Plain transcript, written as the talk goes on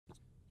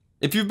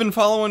If you've been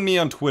following me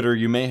on Twitter,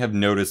 you may have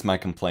noticed my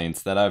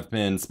complaints that I've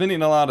been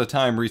spending a lot of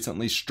time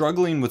recently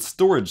struggling with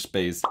storage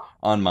space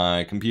on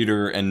my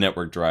computer and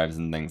network drives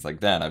and things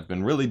like that. I've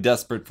been really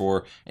desperate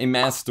for a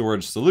mass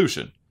storage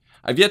solution.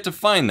 I've yet to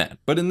find that,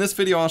 but in this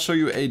video I'll show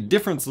you a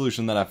different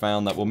solution that I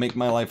found that will make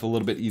my life a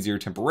little bit easier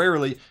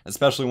temporarily,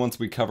 especially once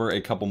we cover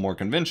a couple more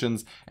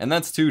conventions, and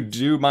that's to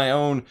do my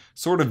own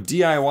sort of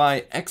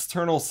DIY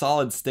external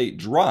solid state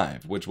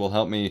drive, which will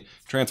help me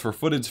transfer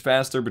footage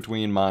faster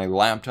between my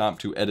laptop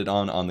to edit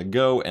on the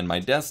go and my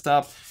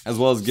desktop, as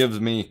well as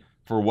gives me,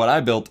 for what I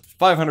built,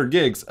 500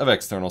 gigs of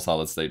external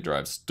solid state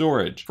drive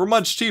storage for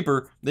much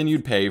cheaper than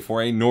you'd pay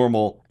for a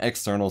normal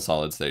external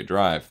solid state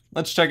drive.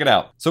 Let's check it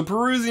out. So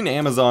perusing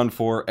Amazon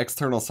for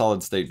external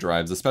solid state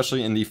drives,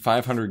 especially in the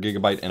 500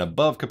 gigabyte and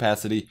above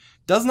capacity,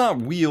 does not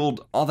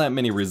wield all that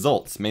many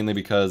results, mainly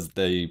because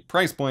the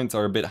price points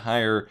are a bit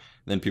higher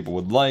than people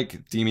would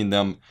like, deeming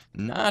them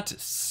not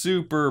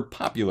super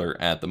popular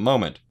at the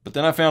moment. But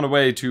then I found a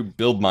way to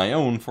build my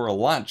own for a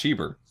lot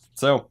cheaper.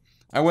 So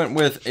I went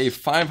with a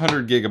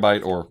 500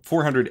 gigabyte or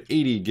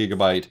 480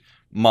 gigabyte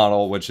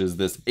model, which is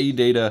this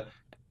ADATA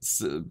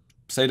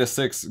SATA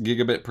 6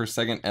 gigabit per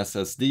second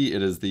SSD.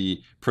 It is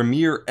the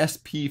Premier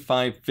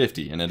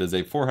SP550, and it is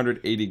a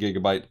 480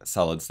 gigabyte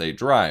solid state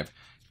drive.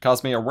 It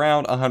cost me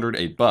around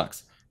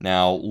 $108.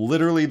 Now,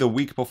 literally the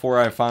week before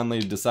I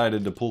finally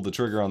decided to pull the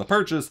trigger on the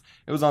purchase,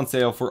 it was on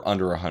sale for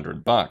under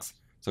 $100.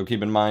 So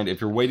keep in mind,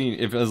 if you're waiting,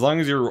 as long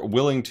as you're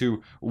willing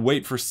to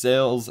wait for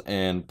sales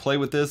and play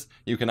with this,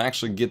 you can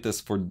actually get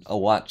this for a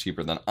lot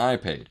cheaper than I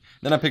paid.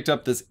 Then I picked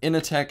up this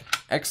Initech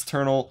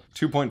external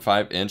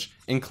 2.5 inch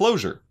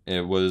enclosure.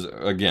 It was,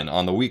 again,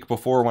 on the week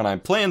before when I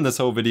planned this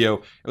whole video,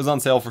 it was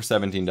on sale for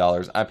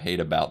 $17. I paid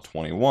about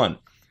 $21.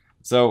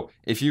 So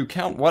if you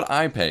count what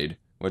I paid,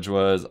 which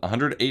was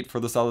 $108 for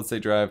the solid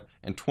state drive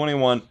and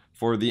 $21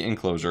 for the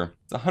enclosure,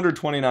 it's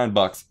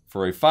 $129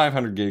 for a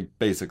 500 gig,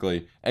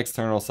 basically,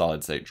 external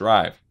solid state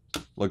drive.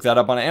 Look that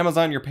up on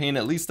Amazon, you're paying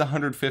at least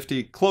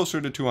 $150, closer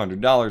to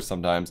 $200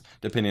 sometimes,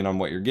 depending on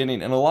what you're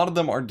getting, and a lot of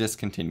them are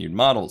discontinued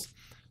models.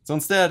 So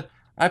instead,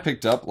 I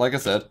picked up, like I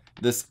said,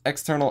 this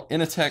external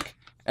Initech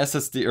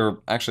SSD, or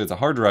actually it's a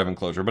hard drive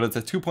enclosure, but it's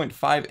a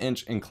 2.5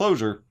 inch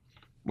enclosure,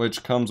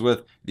 which comes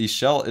with the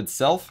shell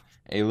itself,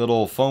 a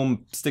little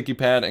foam sticky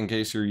pad in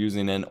case you're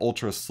using an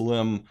ultra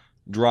slim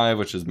drive,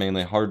 which is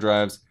mainly hard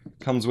drives.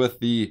 Comes with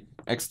the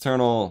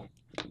external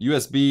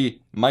USB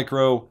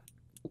micro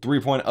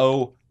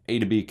 3.0 A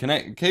to B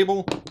connect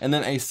cable, and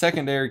then a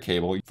secondary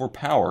cable for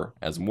power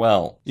as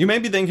well. You may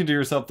be thinking to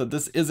yourself that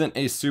this isn't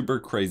a super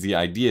crazy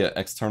idea.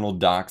 External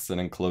docks and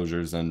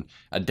enclosures and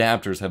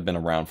adapters have been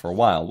around for a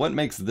while. What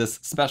makes this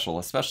special,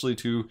 especially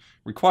to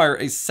require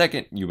a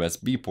second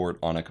USB port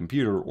on a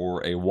computer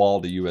or a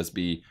wall to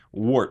USB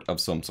wart of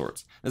some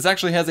sorts? This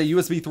actually has a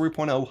USB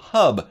 3.0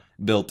 hub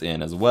built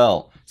in as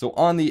well. So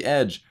on the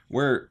edge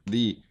where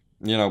the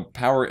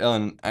power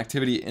and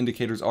activity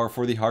indicators are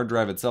for the hard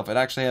drive itself, it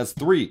actually has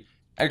 3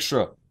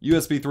 extra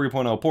USB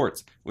 3.0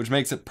 ports, which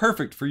makes it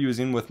perfect for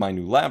using with my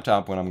new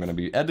laptop when I'm going to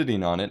be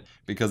editing on it,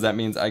 because that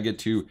means I get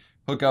to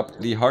hook up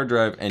the hard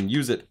drive and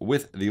use it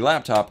with the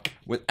laptop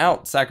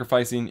without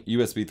sacrificing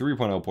USB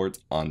 3.0 ports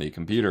on the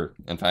computer.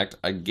 In fact,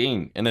 I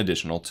gain an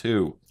additional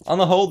 2. On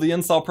the whole, the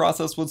install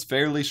process was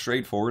fairly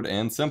straightforward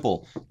and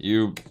simple.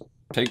 You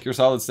take your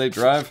solid state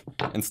drive,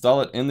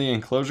 install it in the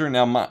enclosure.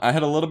 Now, I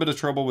had a little bit of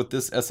trouble with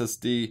this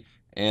SSD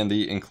and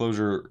the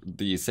enclosure,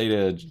 the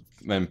SATA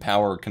and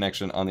power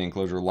connection on the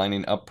enclosure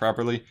lining up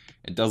properly.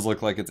 It does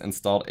look like it's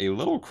installed a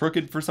little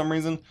crooked for some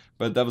reason,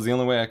 but that was the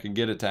only way I could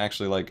get it to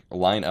actually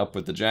line up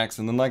with the jacks.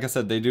 And then, like I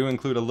said, they do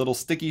include a little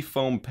sticky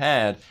foam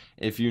pad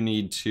if you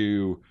need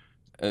to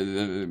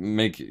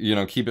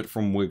keep it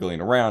from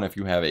wiggling around if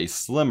you have a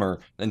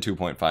slimmer than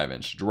 2.5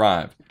 inch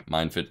drive.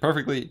 Mine fit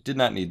perfectly, did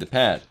not need the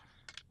pad.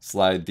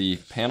 Slide the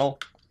panel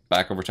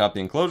back over top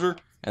the enclosure,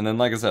 and then,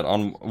 like I said,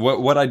 on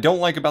what I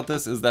don't like about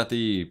this is that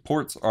the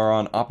ports are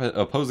on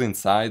opposing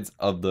sides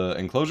of the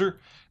enclosure.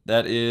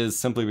 That is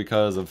simply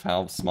because of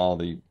how small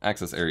the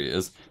access area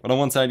is. But on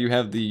one side you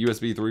have the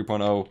USB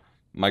 3.0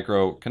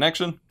 micro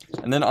connection,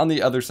 and then on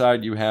the other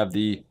side you have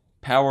the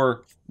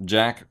power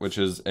jack, which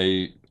is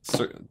a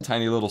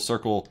tiny little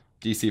circle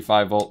DC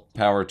 5 volt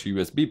power to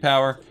USB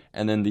power,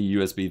 and then the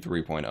USB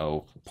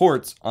 3.0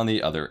 ports on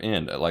the other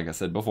end, like I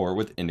said before,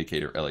 with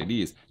indicator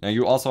LEDs. Now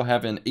you also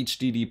have an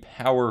HDD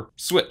power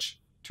switch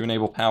to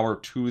enable power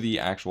to the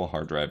actual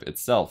hard drive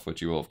itself,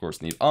 which you will of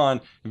course need on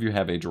if you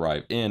have a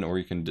drive in, or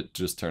you can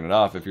just turn it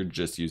off if you're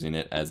just using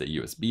it as a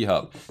USB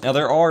hub. Now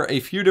there are a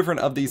few different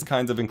of these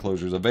kinds of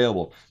enclosures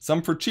available,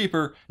 some for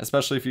cheaper,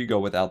 especially if you go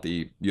without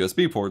the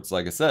USB ports,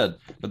 like I said,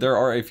 but there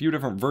are a few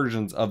different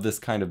versions of this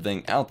kind of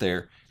thing out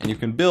there, and you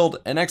can build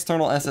an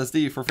external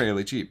SSD for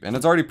fairly cheap, and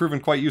it's already proven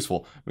quite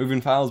useful,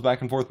 moving files back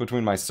and forth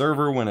between my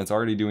server when it's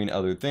already doing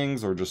other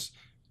things, or just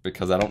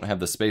because I don't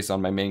have the space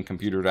on my main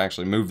computer to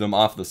actually move them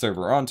off the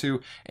server onto,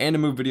 and to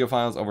move video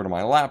files over to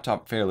my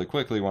laptop fairly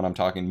quickly when I'm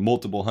talking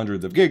multiple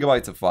hundreds of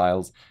gigabytes of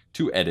files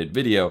to edit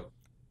video.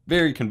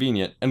 very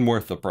convenient and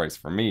worth the price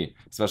for me,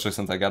 especially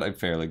since I got a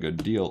fairly good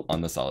deal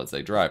on the solid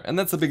state drive. And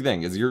that's the big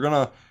thing, is you're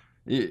gonna,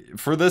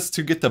 for this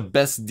to get the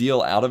best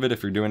deal out of it,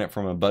 if you're doing it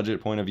from a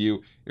budget point of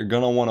view, you're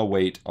gonna want to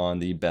wait on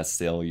the best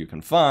sale you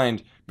can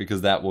find,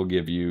 because that will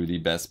give you the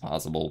best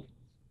possible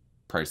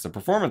price to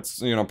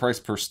performance, price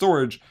per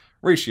storage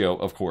ratio,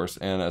 of course,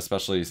 and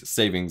especially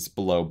savings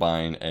below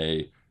buying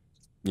a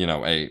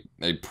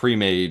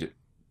pre-made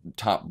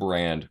top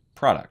brand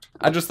product.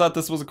 I just thought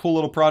this was a cool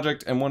little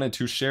project and wanted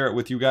to share it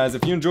with you guys.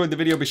 If you enjoyed the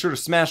video, be sure to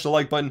smash the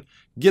like button,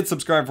 get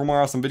subscribed for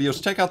more awesome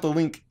videos. Check out the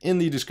link in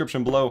the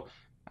description below.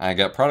 I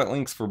got product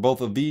links for both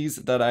of these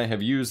that I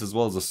have used, as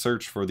well as a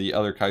search for the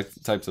other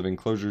types of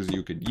enclosures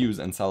you could use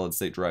and solid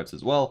state drives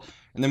as well.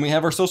 And then we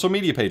have our social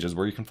media pages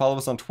where you can follow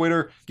us on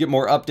Twitter, get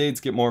more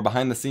updates, get more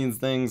behind the scenes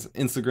things.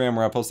 Instagram,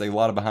 where I post a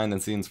lot of behind the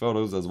scenes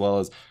photos, as well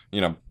as,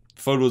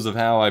 photos of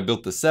how I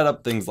built the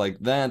setup, things like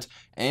that.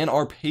 And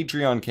our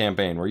Patreon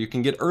campaign, where you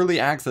can get early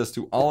access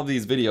to all of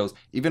these videos,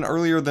 even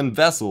earlier than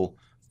Vessel,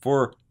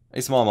 for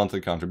a small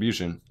monthly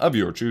contribution of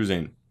your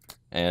choosing.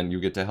 And you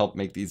get to help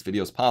make these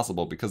videos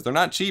possible, because they're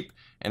not cheap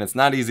and it's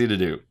not easy to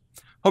do.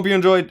 Hope you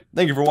enjoyed.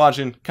 Thank you for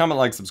watching. Comment,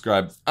 like,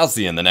 subscribe. I'll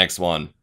see you in the next one.